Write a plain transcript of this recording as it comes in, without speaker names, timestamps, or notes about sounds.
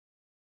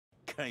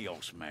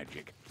chaos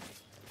magic.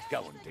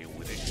 Go and deal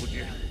with it, would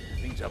you?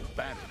 Things are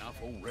bad enough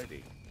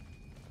already.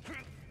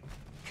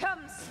 Come,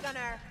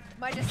 Stunner.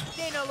 My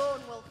disdain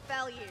alone will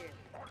fell you.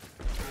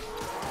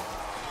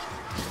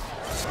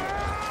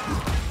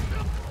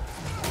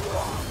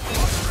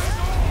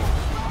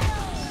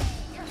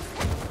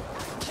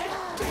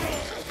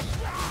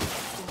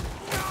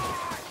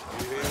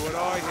 You hear what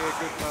I hear,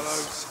 good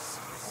fellows?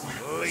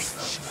 Leech.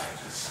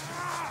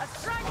 A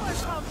straggler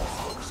comes.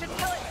 We should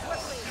kill it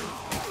quickly.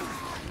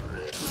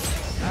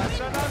 That's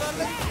another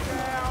leech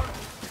down.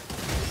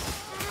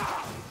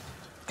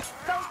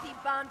 Filthy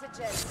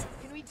bandages.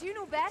 Can we do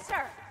no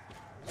better?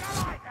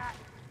 Like that.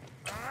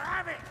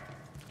 Have it.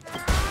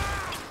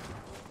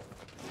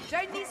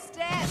 Down these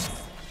steps.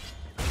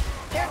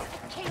 There's a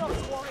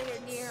chaos warrior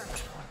near.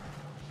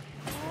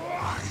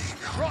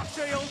 Rot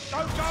shield,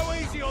 don't go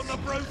easy on the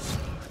brutes.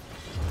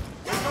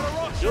 We've got a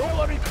rot shield. Don't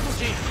worry,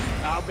 Cootie.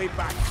 I'll be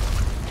back.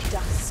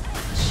 Dust.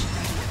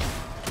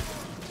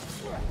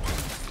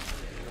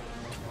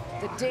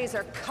 The days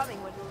are coming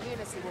when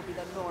lunacy will be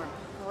the norm,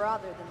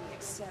 rather than the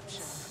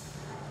exception.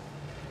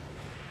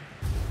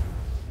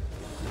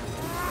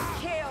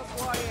 Chaos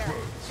warrior,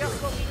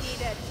 just what we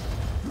needed.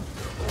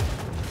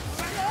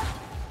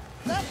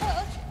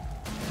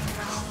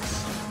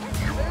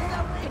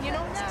 Can you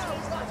not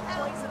taste that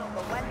poison on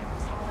the wind?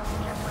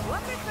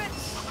 What if we could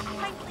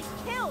kindly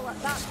kill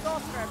that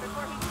sorcerer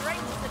before he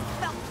drinks and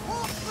felt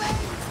full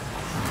flames?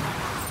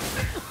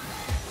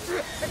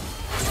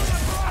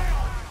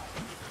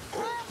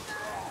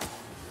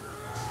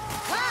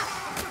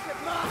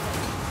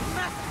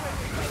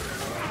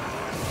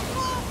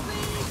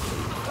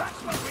 That's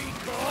what we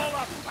call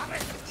a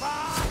panic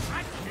bar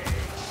tactic.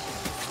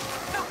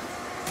 No,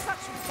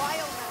 such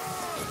vileness.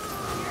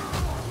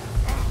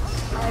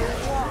 I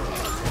want.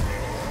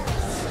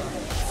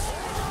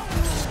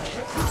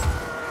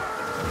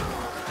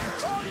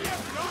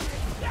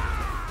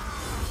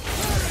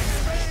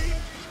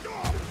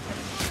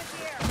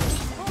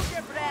 Hold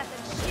your breath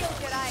and shield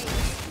your eyes.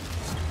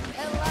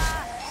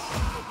 Alas,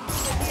 if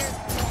you hear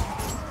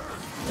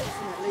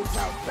definitely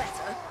felt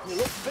better. You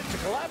look fit to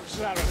collapse,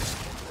 Aaron.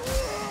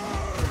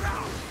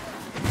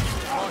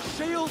 Our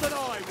shield and I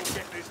will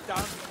get this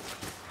done.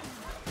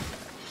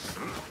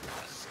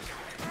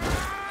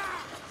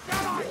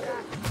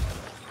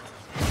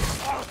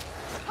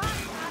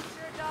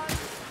 Master done.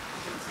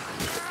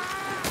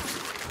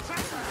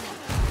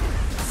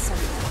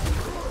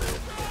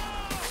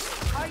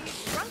 Are you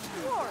drunk,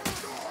 Lord?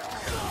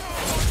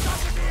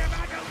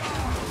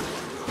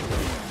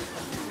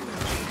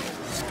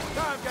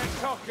 Don't get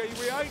cocky,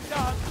 we ain't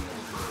done.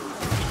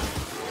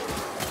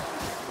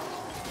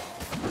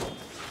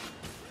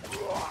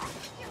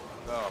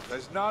 Oh,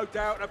 there's no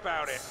doubt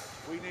about it.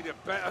 We need a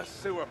better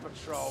sewer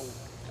patrol.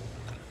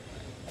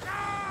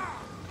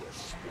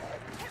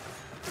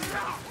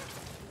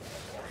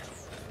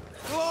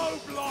 Glow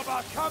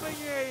blobber coming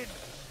in!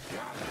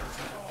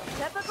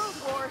 Typical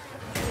dwarf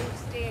with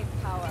staying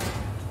power.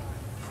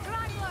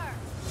 Strangler!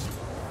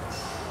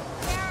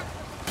 There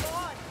is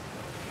God!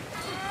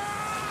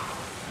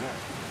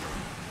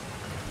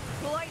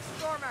 Blight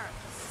Stormer!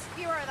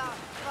 Skewer that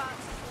fat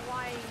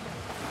swine!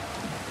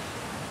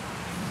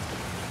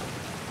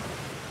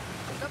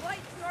 The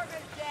Blight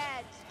Stormer's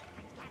dead!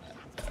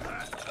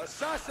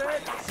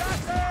 Assassin!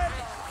 Assassin!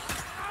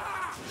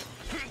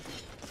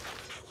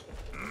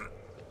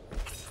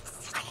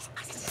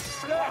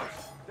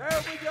 There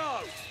we go!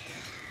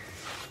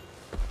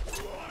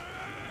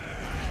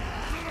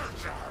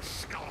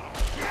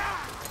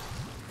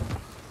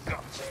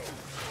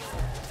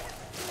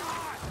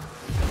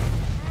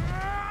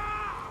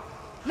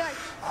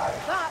 Nice!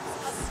 That's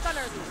a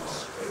stunner leech!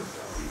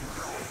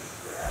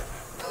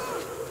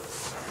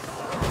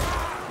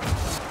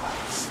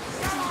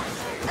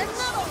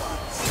 Another one!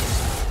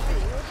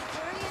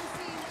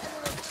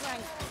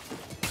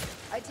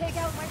 I take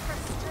out my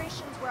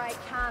frustrations where I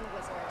can,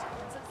 wizard,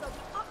 since they'll be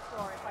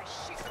uproar if I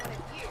shoot one of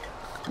you.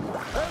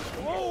 Health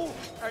to all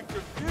and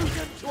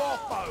confusion to our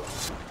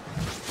foes!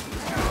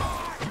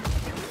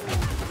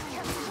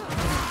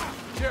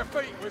 To your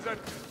feet, wizard!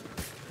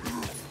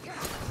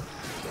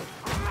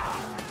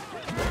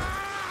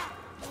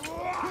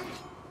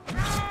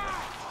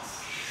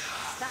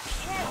 That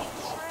heavy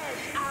tread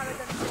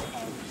arrogance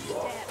to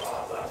every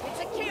step. It's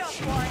a chaos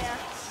warrior.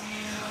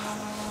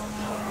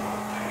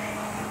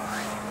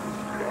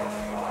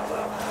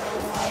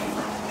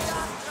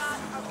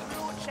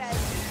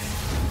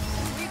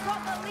 We've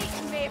got the leech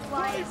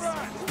mayflies.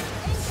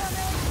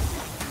 Incoming!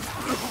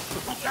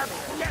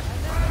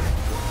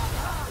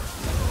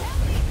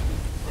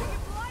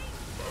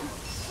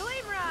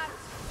 Flame rat!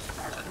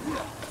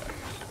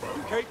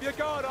 Keep your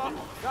guard up!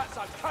 That's a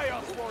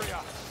chaos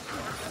warrior!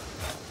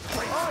 I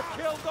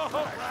killed the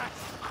hook rat!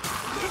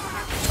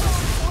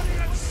 Body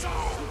and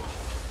soul!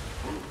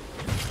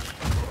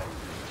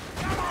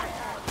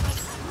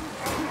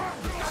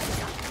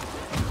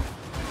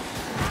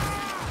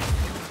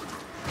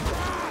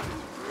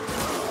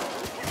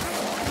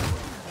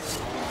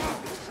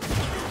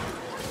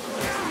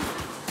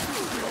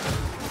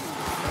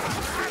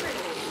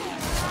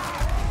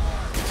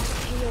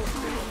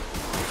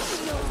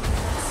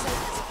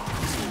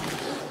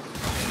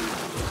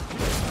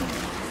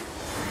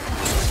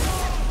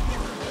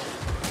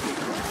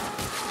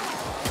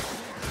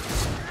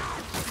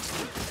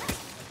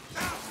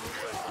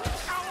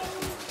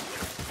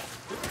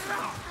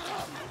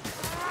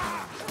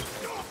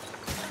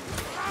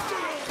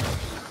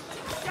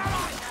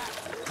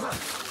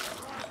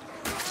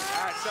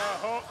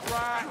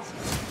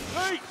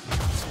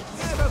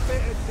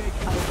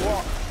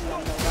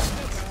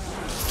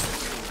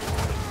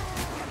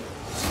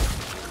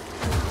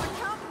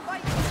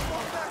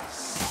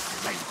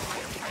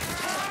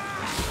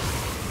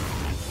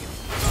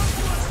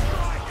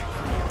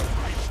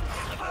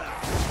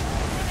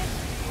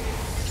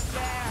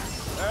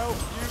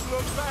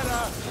 look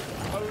better.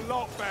 A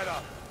lot better.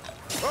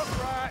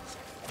 Hook rat.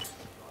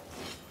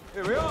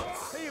 Here we are.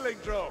 Healing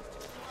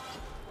draft.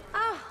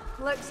 Ah,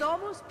 looks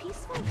almost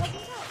peaceful, doesn't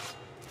it?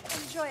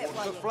 Enjoy it On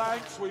while the you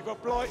flanks, we've a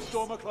blight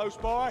stormer close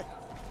by.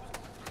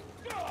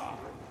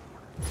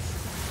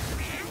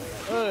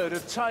 Heard a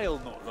tale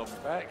not long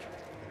back.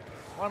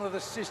 One of the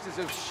sisters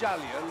of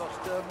Shalia lost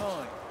her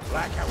mind.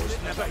 Like I was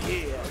never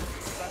here.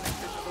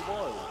 Vanished into the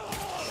wild.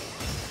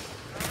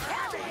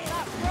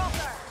 that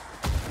brother!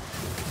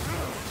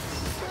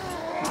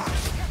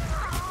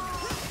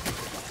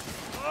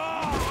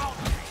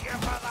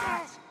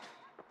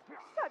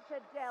 Such a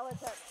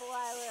delicate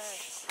flower.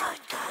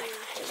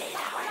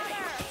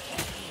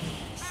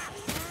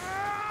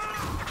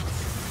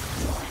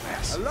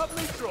 A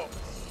lovely drop.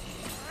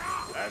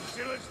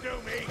 Absilence do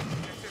me.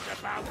 This is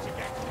about to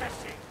get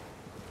messy.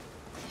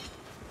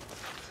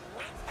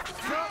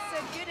 Not so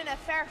good in a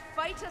fair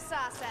fight,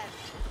 assassin.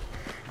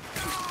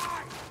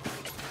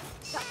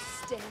 That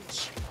stench.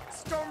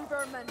 Storm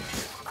vermin.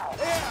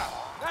 Here!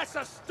 That's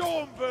a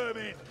storm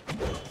vermin!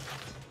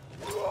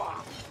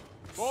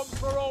 Bomb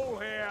for all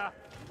here.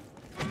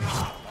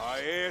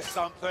 I hear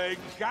something.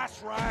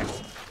 Gas rat.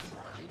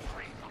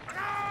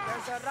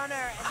 There's a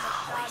runner in the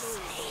shadows.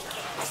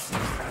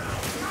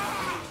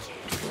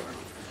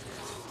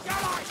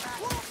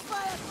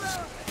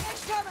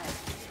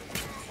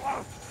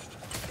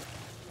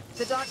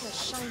 The darkness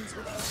shines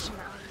with ocean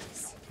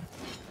eyes.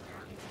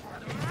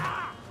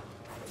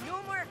 No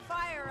more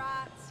fire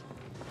rats.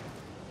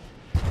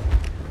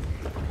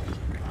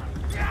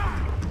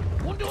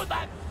 Wonder what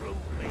that room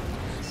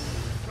means.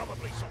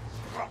 Probably some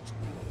rot.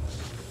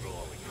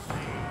 Roaring his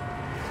name.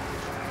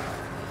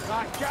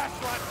 That gas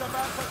rat's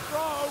about to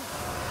throw.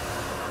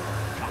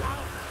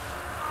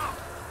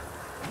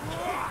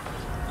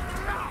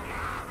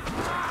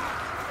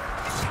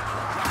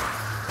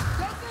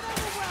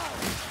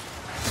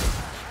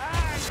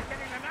 You're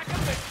getting the knack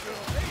of this,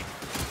 Geordie.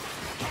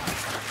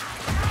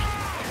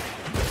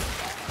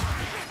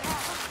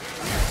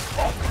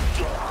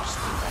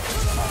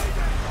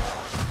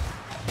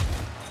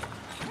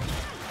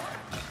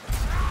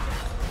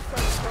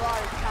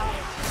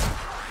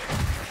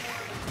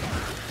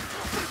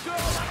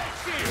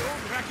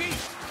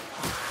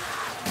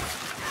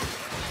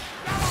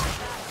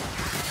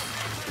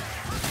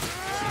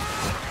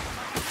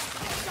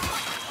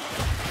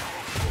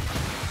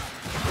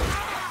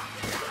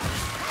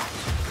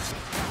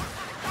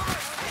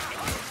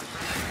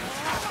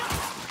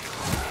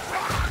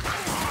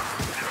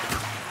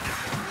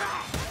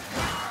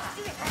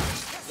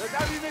 There's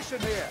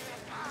ammunition here.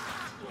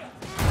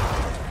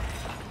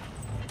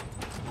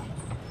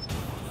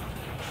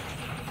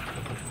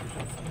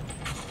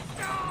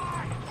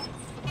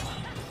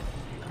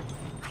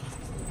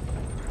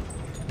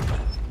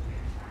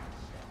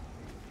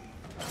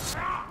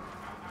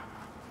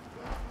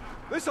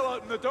 This'll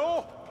open the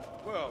door.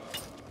 Well,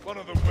 one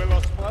of them will,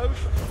 I suppose.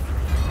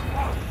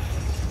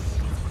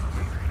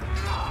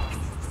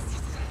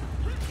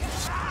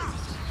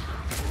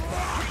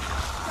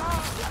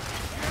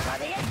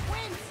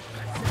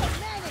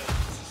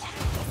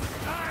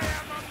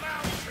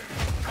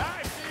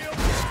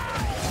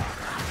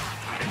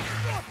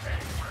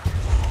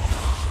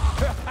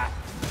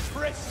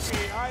 Frisky,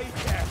 eh?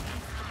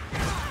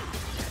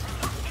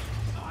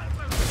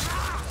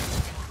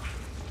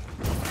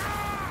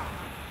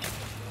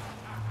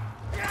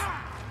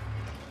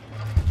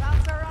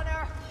 That's a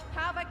runner.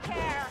 Have a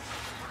care.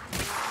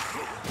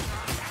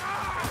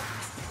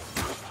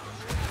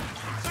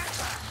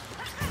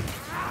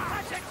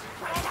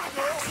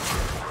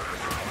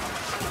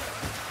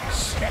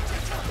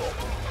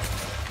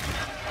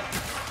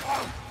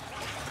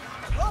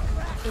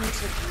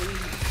 Into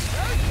green.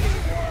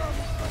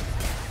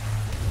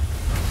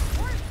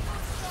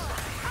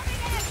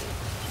 Coming in!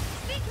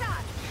 Sneak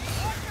that!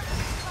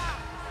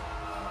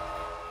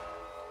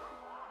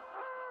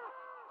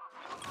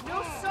 No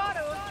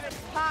sorrow for its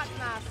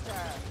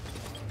Packmaster.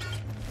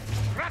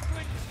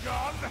 Rattling's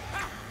gone.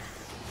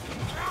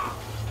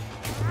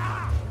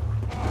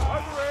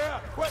 Over here!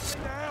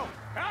 Quickly now!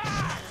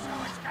 So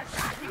it's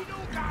Kazaki no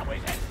go,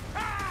 is it?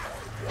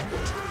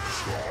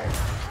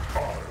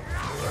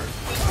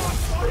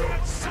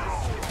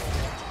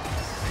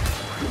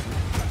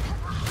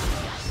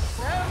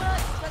 So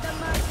much for the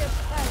massive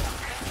fella.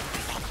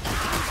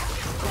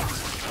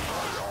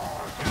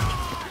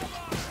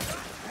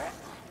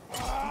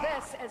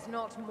 This is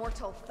not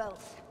mortal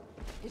filth.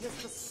 It is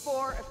the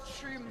spore of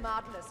true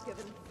madness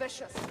given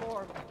vicious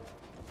form.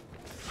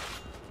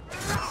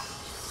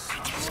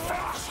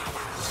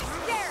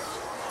 Stairs!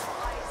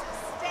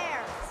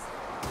 Stairs!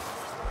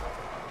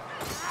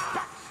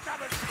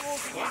 Backstabbers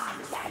closing in.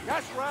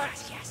 Gas rat!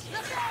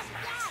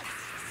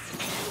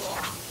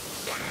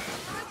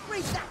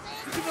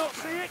 Did you not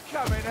see it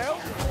coming, El?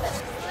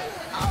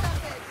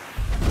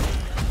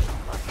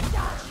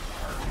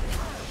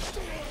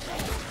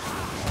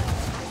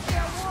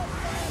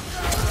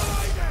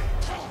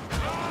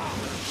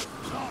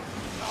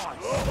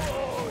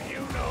 Oh, you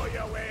know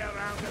your way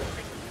around a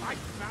big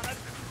fight, Mallet.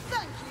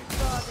 Thank you,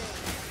 Bobby.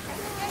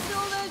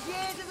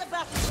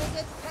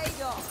 It's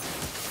paid off.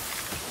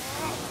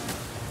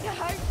 No.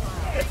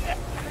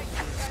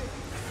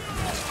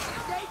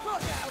 Stay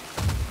put now.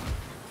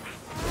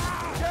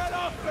 Get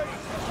off me,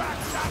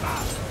 backstabber!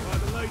 By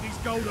the lady's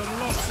golden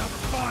locks of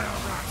fire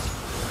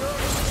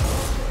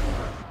rat!